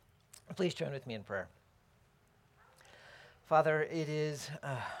Please join with me in prayer. Father, it is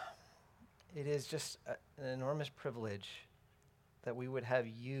just an enormous privilege that we would have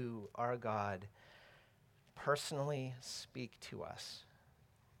you, our God, personally speak to us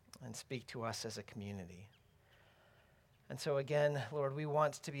and speak to us as a community. And so again, Lord, we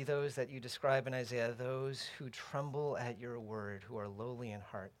want to be those that you describe in Isaiah, those who tremble at your word, who are lowly in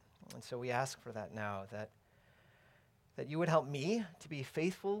heart. And so we ask for that now, that you would help me to be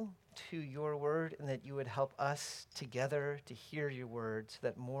faithful to your word, and that you would help us together to hear your word, so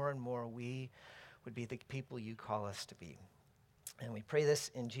that more and more we would be the people you call us to be. And we pray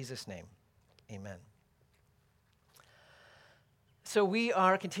this in Jesus' name. Amen. So we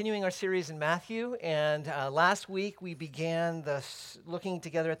are continuing our series in Matthew, and last week we began looking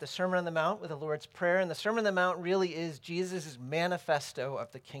together at the Sermon on the Mount with the Lord's Prayer, and the Sermon on the Mount really is Jesus' manifesto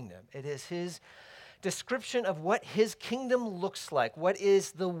of the kingdom. It is his description of what his kingdom looks like, what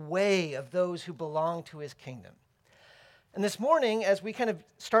is the way of those who belong to his kingdom. And this morning, as we kind of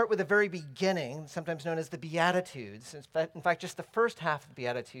start with the very beginning, sometimes known as the Beatitudes, in fact, just the first half of the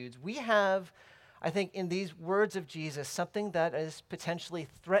Beatitudes, we have, I think, in these words of Jesus, something that is potentially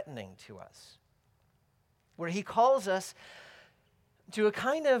threatening to us, where he calls us to a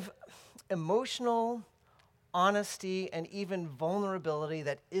kind of emotional honesty and even vulnerability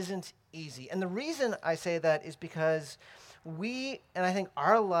that isn't easy. And the reason I say that is because we, and I think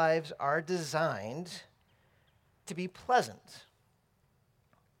our lives are designed to be pleasant.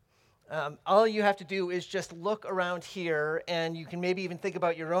 All you have to do is just look around here, and you can maybe even think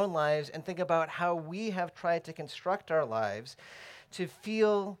about your own lives and think about how we have tried to construct our lives to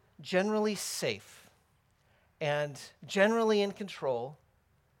feel generally safe and generally in control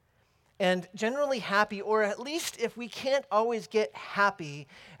and generally happy, or at least if we can't always get happy,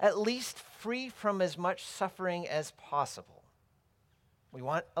 at least free from as much suffering as possible. We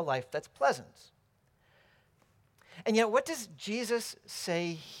want a life that's pleasant. And yet, what does Jesus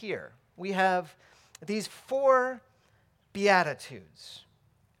say here? We have these 4 Beatitudes.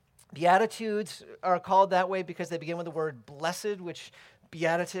 Beatitudes are called that way because they begin with the word blessed, which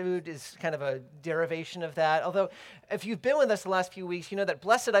beatitude is kind of a derivation of that. Although, if you've been with us the last few weeks, you know that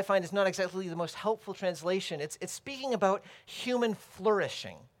blessed, I find, is not exactly the most helpful translation. It's speaking about human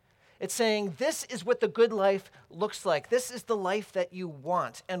flourishing. It's saying, this is what the good life looks like. This is the life that you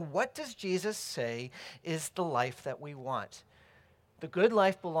want. And what does Jesus say is the life that we want? The good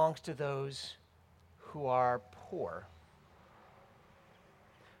life belongs to those who are poor,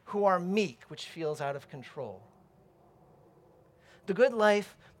 who are meek, which feels out of control. The good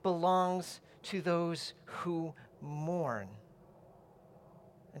life belongs to those who mourn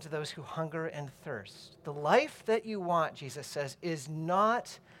and to those who hunger and thirst. The life that you want, Jesus says, is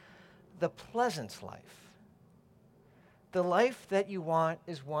not the pleasant life. The life that you want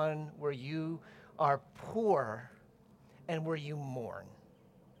is one where you are poor and where you mourn.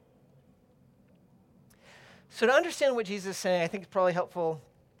 So to understand what Jesus is saying, I think it's probably helpful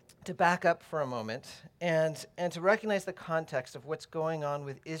to back up for a moment and to recognize the context of what's going on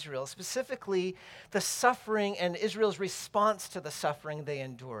with Israel, specifically the suffering and Israel's response to the suffering they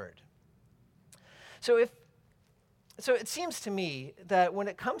endured. So it seems to me that when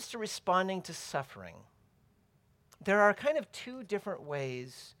it comes to responding to suffering, there are kind of 2 different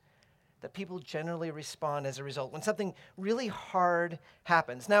ways that people generally respond as a result when something really hard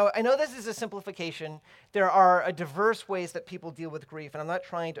happens. Now, I know this is a simplification. There are a diverse ways that people deal with grief, and I'm not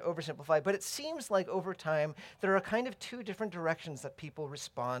trying to oversimplify, but it seems like over time there are kind of 2 different directions that people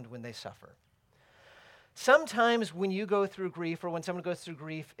respond when they suffer. Sometimes when you go through grief, or when someone goes through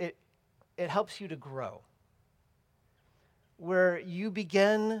grief, it helps you to grow, where you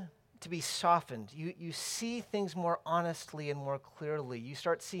begin to be softened. You see things more honestly and more clearly. You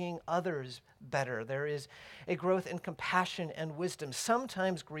start seeing others better. There is a growth in compassion and wisdom.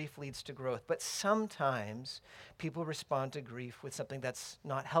 Sometimes grief leads to growth, but sometimes people respond to grief with something that's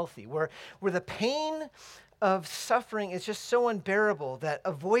not healthy, where the pain of suffering is just so unbearable that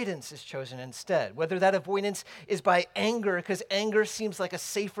avoidance is chosen instead. Whether that avoidance is by anger, because anger seems like a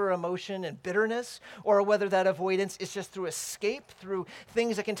safer emotion, and bitterness, or whether that avoidance is just through escape, through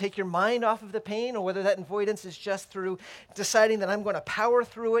things that can take your mind off of the pain, or whether that avoidance is just through deciding that I'm going to power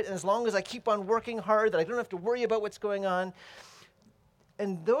through it, and as long as I keep on working hard, that I don't have to worry about what's going on.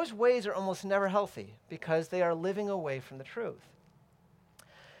 And those ways are almost never healthy because they are living away from the truth.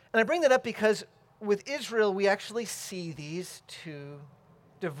 And I bring that up because with Israel, we actually see these 2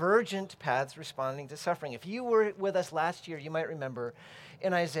 divergent paths responding to suffering. If you were with us last year, you might remember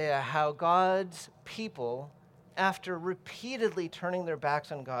in Isaiah how God's people after repeatedly turning their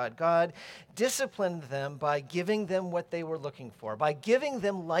backs on God, God disciplined them by giving them what they were looking for, by giving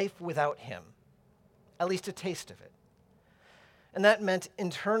them life without him, at least a taste of it. And that meant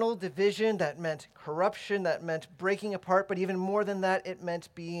internal division, that meant corruption, that meant breaking apart, but even more than that, it meant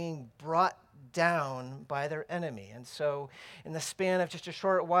being brought down by their enemy. And so in the span of just a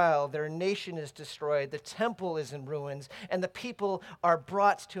short while, their nation is destroyed, the temple is in ruins, and the people are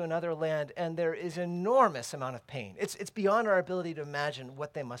brought to another land, and there is an enormous amount of pain. It's beyond our ability to imagine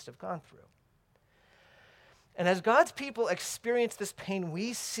what they must have gone through. And as God's people experience this pain,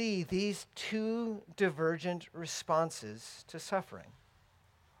 we see these two divergent responses to suffering.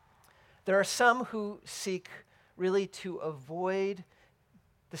 There are some who seek really to avoid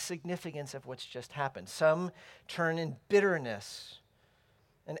the significance of what's just happened. Some turn in bitterness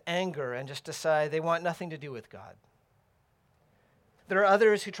and anger and just decide they want nothing to do with God. There are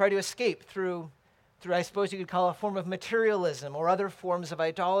others who try to escape through I suppose you could call a form of materialism or other forms of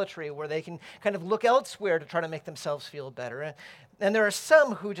idolatry where they can kind of look elsewhere to try to make themselves feel better. And there are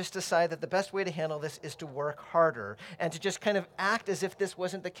some who just decide that the best way to handle this is to work harder and to just kind of act as if this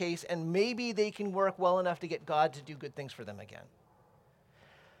wasn't the case, and maybe they can work well enough to get God to do good things for them again.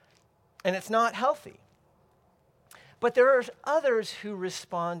 And it's not healthy. But there are others who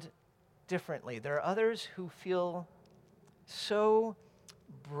respond differently. There are others who feel so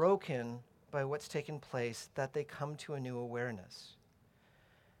broken by what's taken place that they come to a new awareness.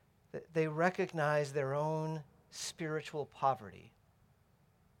 They recognize their own spiritual poverty,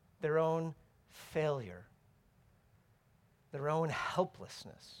 their own failure, their own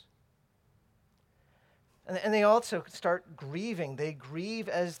helplessness. And they also start grieving. They grieve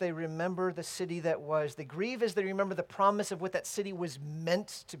as they remember the city that was. They grieve as they remember the promise of what that city was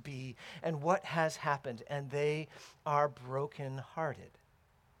meant to be and what has happened. And they are brokenhearted.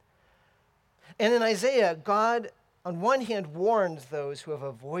 And in Isaiah, God, on one hand, warns those who have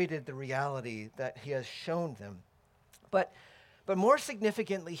avoided the reality that he has shown them. But more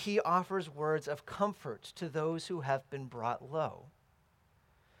significantly, he offers words of comfort to those who have been brought low.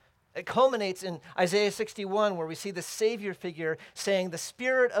 It culminates in Isaiah 61, where we see the Savior figure saying, "The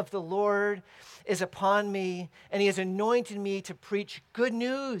Spirit of the Lord is upon me, and he has anointed me to preach good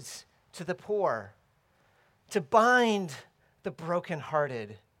news to the poor, to bind the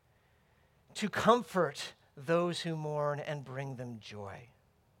brokenhearted, to comfort those who mourn and bring them joy."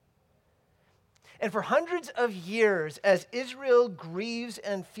 And for hundreds of years, as Israel grieves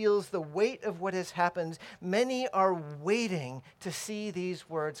and feels the weight of what has happened, many are waiting to see these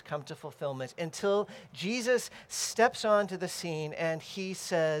words come to fulfillment until Jesus steps onto the scene and he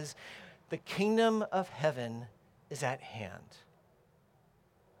says, "The kingdom of heaven is at hand."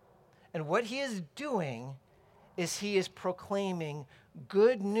 And what he is doing is he is proclaiming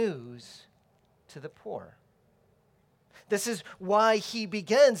good news to the poor. This is why he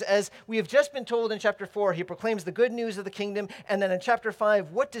begins, as we have just been told in chapter 4, he proclaims the good news of the kingdom. And then in chapter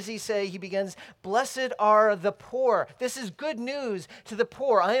 5, what does he say? He begins, "Blessed are the poor." This is good news to the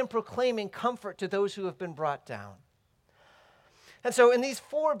poor. I am proclaiming comfort to those who have been brought down. And so in these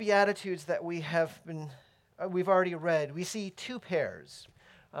 4 Beatitudes that we've already read, we see 2 pairs.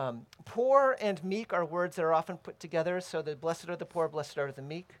 Poor and meek are words that are often put together. So the blessed are the poor, blessed are the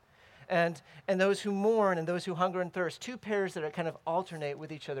meek. And those who mourn and those who hunger and thirst, 2 pairs that are kind of alternate with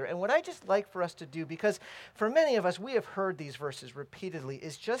each other. And what I just like for us to do, because for many of us, we have heard these verses repeatedly,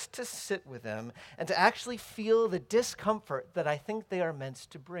 is just to sit with them and to actually feel the discomfort that I think they are meant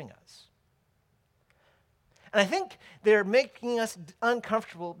to bring us. And I think they're making us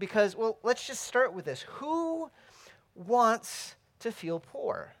uncomfortable because, well, let's just start with this. Who wants to feel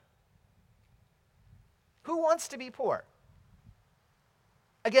poor? Who wants to be poor?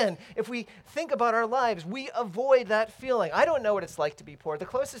 Again, if we think about our lives, we avoid that feeling. I don't know what it's like to be poor. The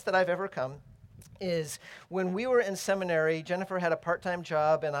closest that I've ever come is when we were in seminary. Jennifer had a part-time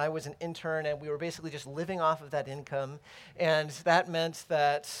job and I was an intern, and we were basically just living off of that income. And that meant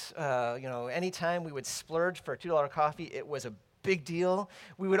that, anytime we would splurge for a $2 coffee, it was a big deal.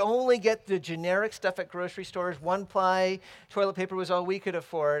 We would only get the generic stuff at grocery stores. 1-ply toilet paper was all we could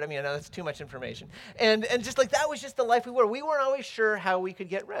afford. I mean, I know that's too much information. And just like that was just the life we were. We weren't always sure how we could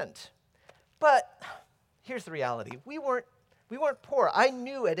get rent. But here's the reality. We weren't poor. I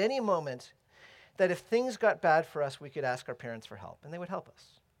knew at any moment that if things got bad for us, we could ask our parents for help, and they would help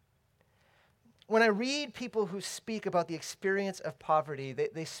us. When I read people who speak about the experience of poverty,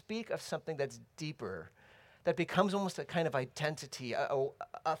 they speak of something that's deeper, that becomes almost a kind of identity,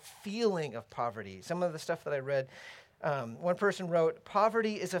 a feeling of poverty. Some of the stuff that I read, one person wrote,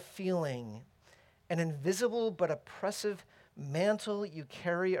 "Poverty is a feeling, an invisible but oppressive mantle you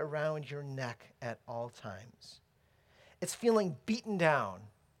carry around your neck at all times. It's feeling beaten down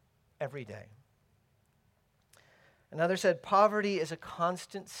every day. Another said, poverty is a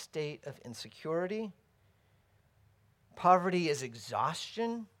constant state of insecurity. Poverty is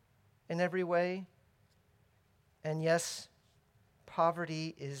exhaustion in every way. And yes,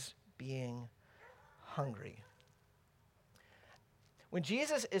 poverty is being hungry. When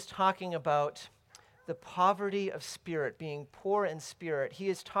Jesus is talking about the poverty of spirit, being poor in spirit, he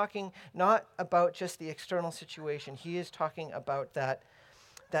is talking not about just the external situation. He is talking about that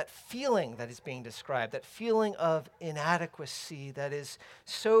feeling that is being described, that feeling of inadequacy that is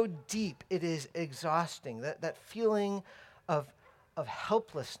so deep it is exhausting, that feeling of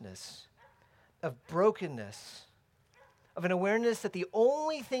helplessness, of brokenness, of an awareness that the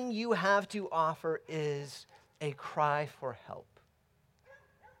only thing you have to offer is a cry for help.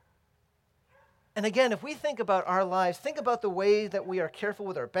 And again, if we think about our lives, think about the way that we are careful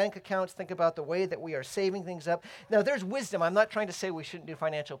with our bank accounts, think about the way that we are saving things up. Now, there's wisdom. I'm not trying to say we shouldn't do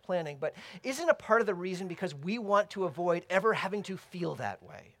financial planning, but isn't a part of the reason because we want to avoid ever having to feel that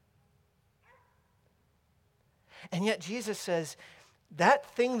way? And yet Jesus says, that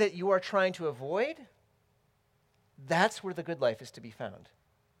thing that you are trying to avoid, that's where the good life is to be found.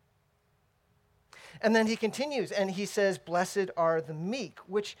 And then he continues, and he says, blessed are the meek,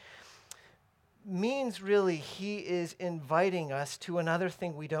 which means really he is inviting us to another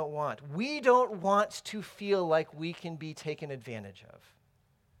thing we don't want. We don't want to feel like we can be taken advantage of.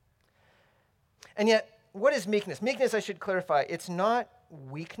 And yet, what is meekness? Meekness, I should clarify, it's not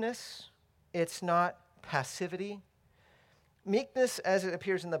weakness. It's not passivity. Meekness, as it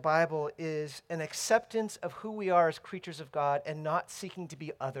appears in the Bible, is an acceptance of who we are as creatures of God and not seeking to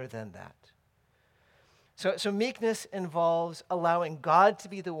be other than that. So meekness involves allowing God to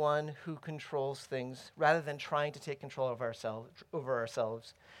be the one who controls things rather than trying to take control of over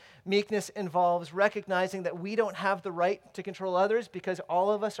ourselves. Meekness involves recognizing that we don't have the right to control others because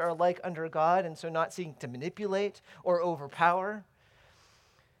all of us are alike under God, and so not seeking to manipulate or overpower.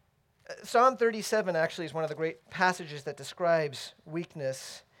 Psalm 37 actually is one of the great passages that describes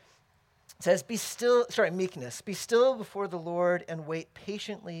weakness. It says, meekness. Be still before the Lord and wait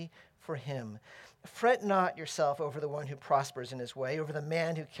patiently for him. Fret not yourself over the one who prospers in his way, over the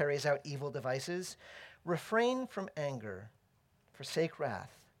man who carries out evil devices. Refrain from anger, forsake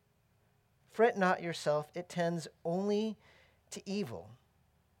wrath. Fret not yourself, it tends only to evil.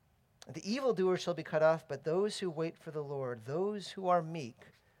 The evildoer shall be cut off, but those who wait for the Lord, those who are meek,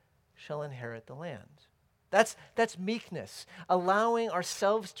 shall inherit the land. That's meekness, allowing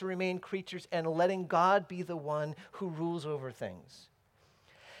ourselves to remain creatures and letting God be the one who rules over things.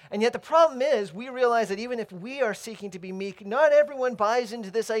 And yet the problem is, we realize that even if we are seeking to be meek, not everyone buys into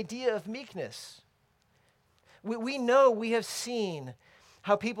this idea of meekness. We know, we have seen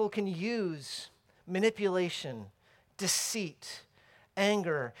how people can use manipulation, deceit,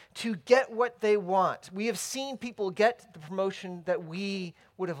 anger to get what they want. We have seen people get the promotion that we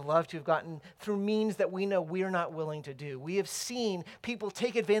would have loved to have gotten through means that we know we're not willing to do. We have seen people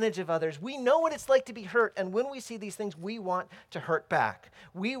take advantage of others. We know what it's like to be hurt, and when we see these things, we want to hurt back.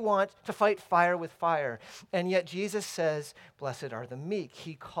 We want to fight fire with fire. And yet Jesus says, blessed are the meek.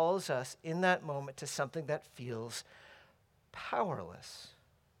 He calls us in that moment to something that feels powerless.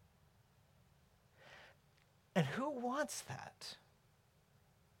 And who wants that?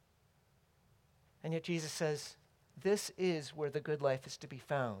 And yet Jesus says, this is where the good life is to be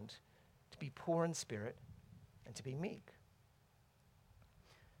found, to be poor in spirit and to be meek.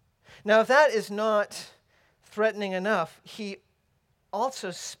 Now, if that is not threatening enough, he also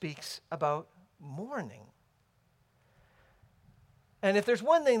speaks about mourning. And if there's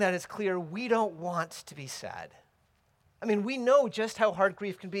one thing that is clear, we don't want to be sad. I mean, we know just how hard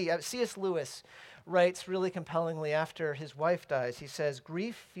grief can be. C.S. Lewis writes really compellingly after his wife dies. He says,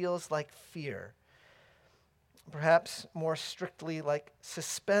 grief feels like fear. Perhaps more strictly like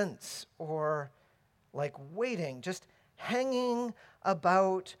suspense or like waiting, just hanging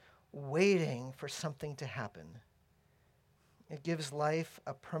about waiting for something to happen. It gives life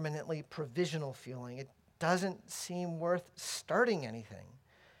a permanently provisional feeling. It doesn't seem worth starting anything.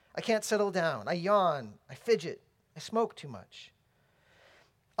 I can't settle down. I yawn. I fidget. I smoke too much.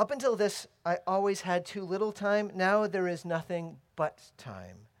 Up until this, I always had too little time. Now there is nothing but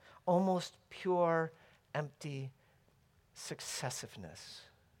time. Almost pure empty successiveness.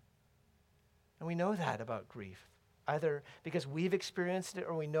 And we know that about grief, either because we've experienced it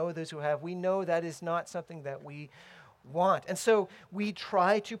or we know those who have. We know that is not something that we want. And so we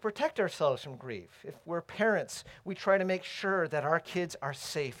try to protect ourselves from grief. If we're parents, we try to make sure that our kids are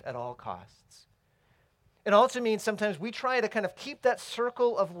safe at all costs. It also means sometimes we try to kind of keep that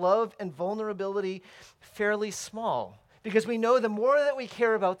circle of love and vulnerability fairly small, because we know the more that we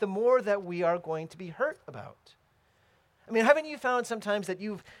care about, the more that we are going to be hurt about. I mean, haven't you found sometimes that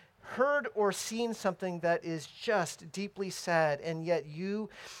you've heard or seen something that is just deeply sad, and yet you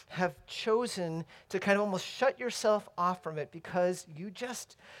have chosen to kind of almost shut yourself off from it because you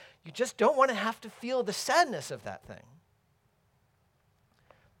just don't want to have to feel the sadness of that thing?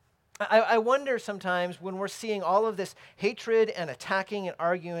 I wonder sometimes when we're seeing all of this hatred and attacking and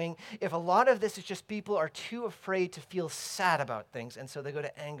arguing, if a lot of this is just people are too afraid to feel sad about things, and so they go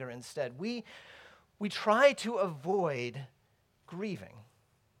to anger instead. We try to avoid grieving.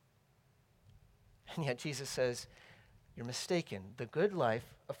 And yet Jesus says, you're mistaken. The good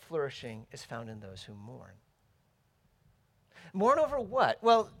life of flourishing is found in those who mourn. Mourn over what?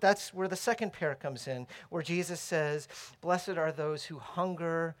 Well, that's where the second pair comes in, where Jesus says, blessed are those who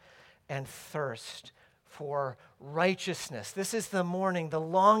hunger and thirst for righteousness. This is the mourning, the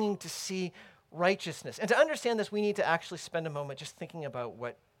longing to see righteousness. And to understand this, we need to actually spend a moment just thinking about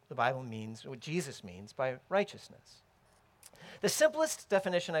what the Bible means, what Jesus means by righteousness. The simplest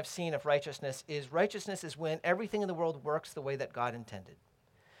definition I've seen of righteousness is when everything in the world works the way that God intended.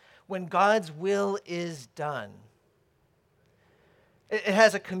 When God's will is done. It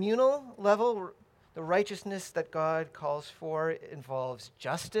has a communal level. The righteousness that God calls for involves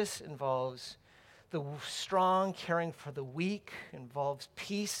justice, involves the strong caring for the weak, involves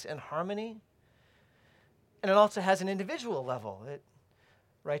peace and harmony. And it also has an individual level.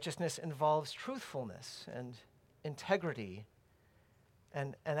 Righteousness involves truthfulness and integrity,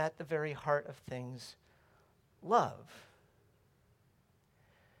 and at the very heart of things, love.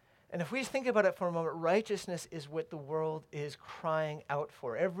 And if we think about it for a moment, righteousness is what the world is crying out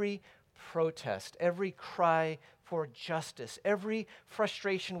for. Every protest, every cry for justice, every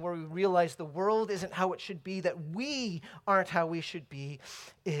frustration where we realize the world isn't how it should be, that we aren't how we should be,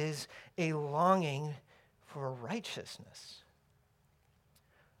 is a longing for righteousness.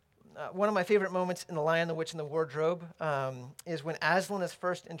 One of my favorite moments in The Lion, the Witch, and the Wardrobe is when Aslan is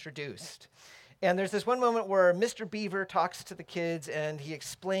first introduced. And there's this one moment where Mr. Beaver talks to the kids and he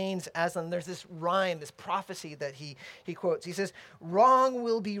explains Aslan. There's this rhyme, this prophecy that he quotes. He says, wrong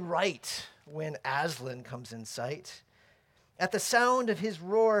will be right when Aslan comes in sight. At the sound of his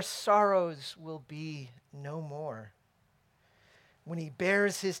roar, sorrows will be no more. When he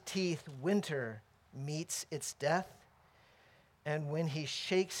bares his teeth, winter meets its death. And when he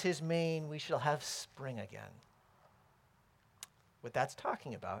shakes his mane, we shall have spring again. What that's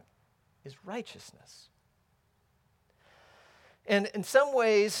talking about is righteousness. And in some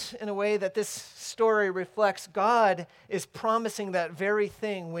ways, in a way that this story reflects, God is promising that very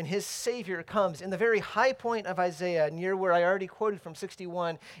thing when his Savior comes. In the very high point of Isaiah, near where I already quoted from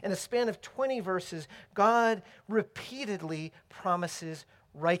 61, in a span of 20 verses, God repeatedly promises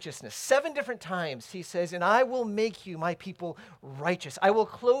righteousness. 7 different times he says, and I will make you, my people, righteous. I will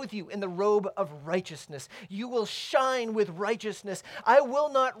clothe you in the robe of righteousness. You will shine with righteousness. I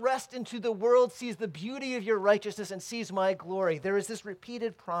will not rest until the world sees the beauty of your righteousness and sees my glory. There is this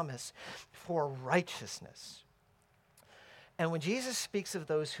repeated promise for righteousness. And when Jesus speaks of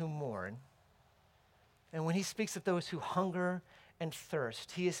those who mourn, and when he speaks of those who hunger and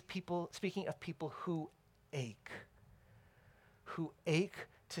thirst, he is speaking of people who ache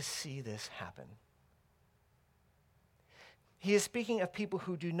to see this happen. He is speaking of people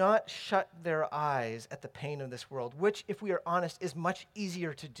who do not shut their eyes at the pain of this world, which, if we are honest, is much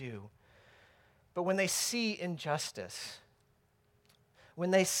easier to do. But when they see injustice,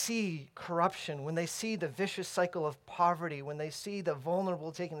 when they see corruption, when they see the vicious cycle of poverty, when they see the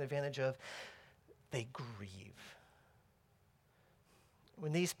vulnerable taken advantage of, they grieve.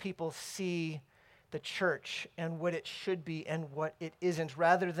 When these people see the church and what it should be and what it isn't,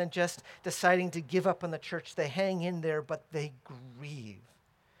 rather than just deciding to give up on the church, they hang in there, but they grieve.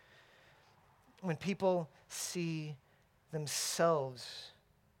 When people see themselves,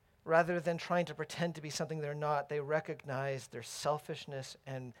 rather than trying to pretend to be something they're not, they recognize their selfishness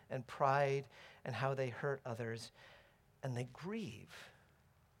and pride and how they hurt others, and they grieve.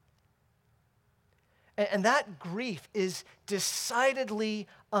 And that grief is decidedly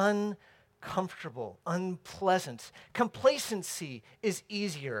uncomfortable, unpleasant. Complacency is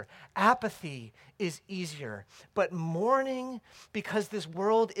easier. Apathy is easier. But mourning because this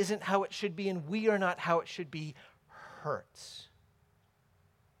world isn't how it should be and we are not how it should be hurts.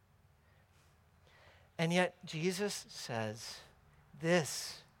 And yet Jesus says,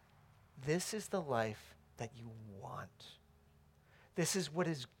 this is the life that you want. This is what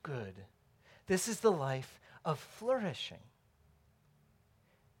is good. This is the life of flourishing.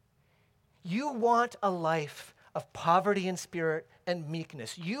 You want a life of poverty in spirit and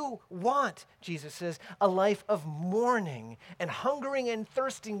meekness. You want, Jesus says, a life of mourning and hungering and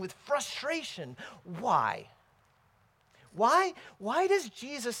thirsting with frustration. Why? Why does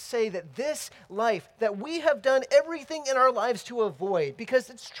Jesus say that this life, that we have done everything in our lives to avoid? Because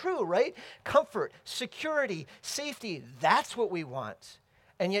it's true, right? Comfort, security, safety, that's what we want.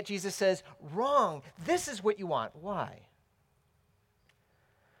 And yet Jesus says, wrong, this is what you want. Why?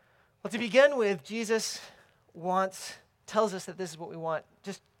 Well, to begin with, Jesus tells us that this is what we want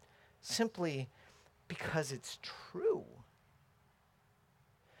just simply because it's true.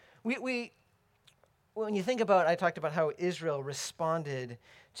 When you think about, I talked about how Israel responded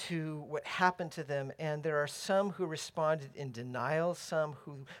to what happened to them, and there are some who responded in denial, some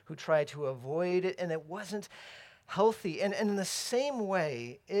who tried to avoid it, and it wasn't healthy. And in the same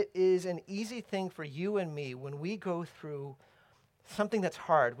way, it is an easy thing for you and me when we go through something that's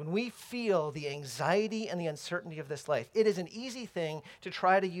hard, when we feel the anxiety and the uncertainty of this life. It is an easy thing to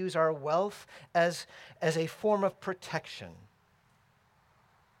try to use our wealth as a form of protection.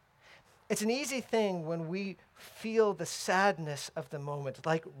 It's an easy thing when we feel the sadness of the moment,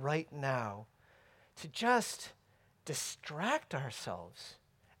 like right now, to just distract ourselves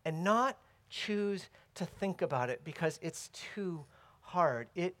and not choose to think about it because it's too hard.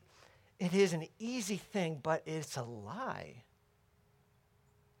 It is an easy thing, but it's a lie.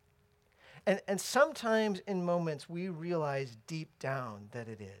 And sometimes in moments we realize deep down that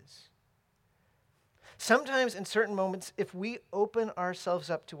it is. Sometimes in certain moments, if we open ourselves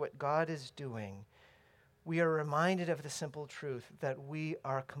up to what God is doing, we are reminded of the simple truth that we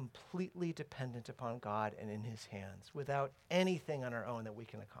are completely dependent upon God and in his hands without anything on our own that we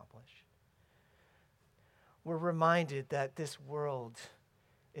can accomplish. We're reminded that this world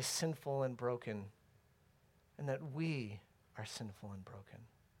is sinful and broken, and that we are sinful and broken.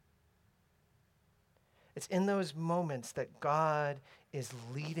 It's in those moments that God is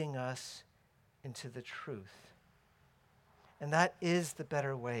leading us into the truth. And that is the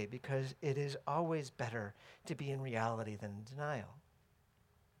better way, because it is always better to be in reality than in denial.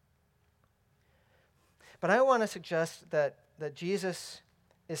 But I want to suggest that Jesus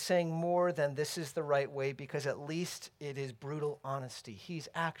is saying more than this is the right way, because at least it is brutal honesty. He's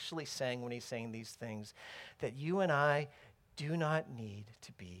actually saying, when he's saying these things, that you and I do not need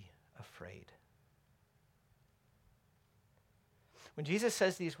to be afraid. When Jesus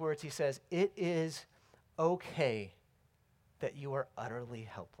says these words, he says, it is okay that you are utterly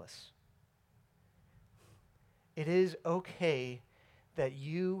helpless. It is okay that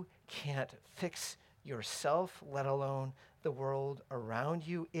you can't fix yourself, let alone the world around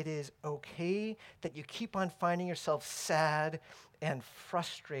you. It is okay that you keep on finding yourself sad and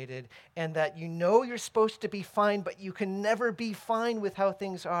frustrated, and that you know you're supposed to be fine, but you can never be fine with how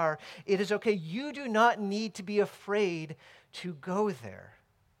things are. It is okay. You do not need to be afraid to go there,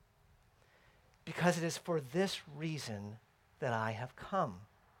 because it is for this reason that I have come.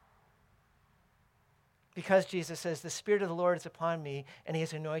 Because Jesus says, the Spirit of the Lord is upon me, and he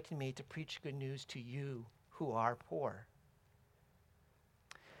has anointed me to preach good news to you who are poor.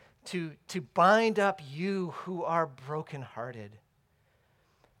 To bind up you who are brokenhearted.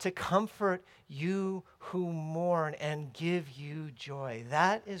 To comfort you who mourn and give you joy.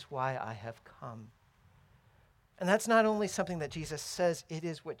 That is why I have come. And that's not only something that Jesus says, it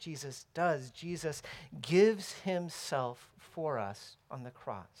is what Jesus does. Jesus gives himself for us on the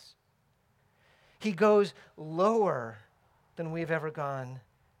cross. He goes lower than we've ever gone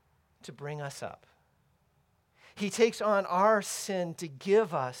to bring us up. He takes on our sin to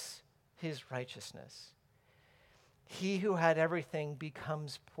give us his righteousness. He who had everything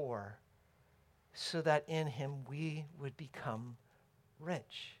becomes poor so that in him we would become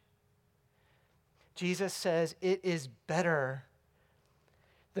rich. Jesus says it is better.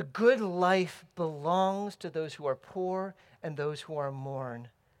 The good life belongs to those who are poor and those who are mourn,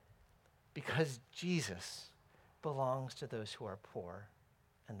 because Jesus belongs to those who are poor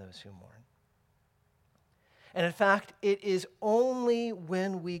and those who mourn. And in fact, it is only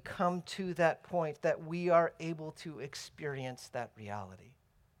when we come to that point that we are able to experience that reality.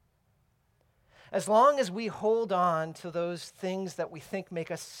 As long as we hold on to those things that we think make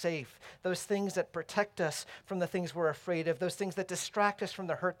us safe, those things that protect us from the things we're afraid of, those things that distract us from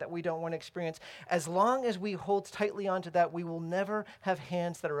the hurt that we don't want to experience, as long as we hold tightly onto that, we will never have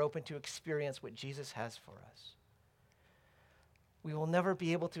hands that are open to experience what Jesus has for us. We will never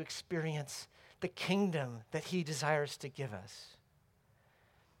be able to experience the kingdom that he desires to give us.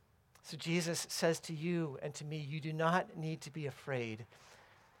 So Jesus says to you and to me, you do not need to be afraid.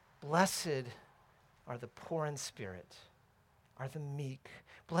 Blessed are the poor in spirit, are the meek.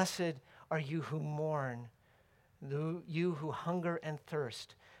 Blessed are you who mourn. You who hunger and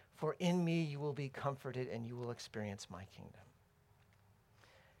thirst, for in me you will be comforted and you will experience my kingdom.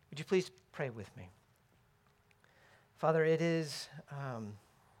 Would you please pray with me? Father, it is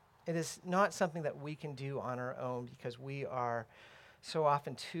not something that we can do on our own because we are so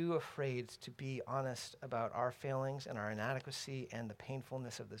often too afraid to be honest about our failings and our inadequacy and the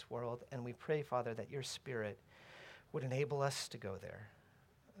painfulness of this world. And we pray, Father, that your Spirit would enable us to go there,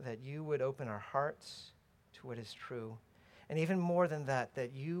 that you would open our hearts to what is true, and even more than that,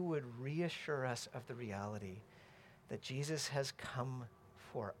 that you would reassure us of the reality that Jesus has come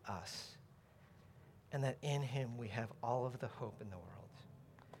for us, and that in him we have all of the hope in the world.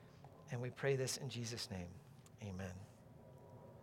 And we pray this in Jesus' name. Amen.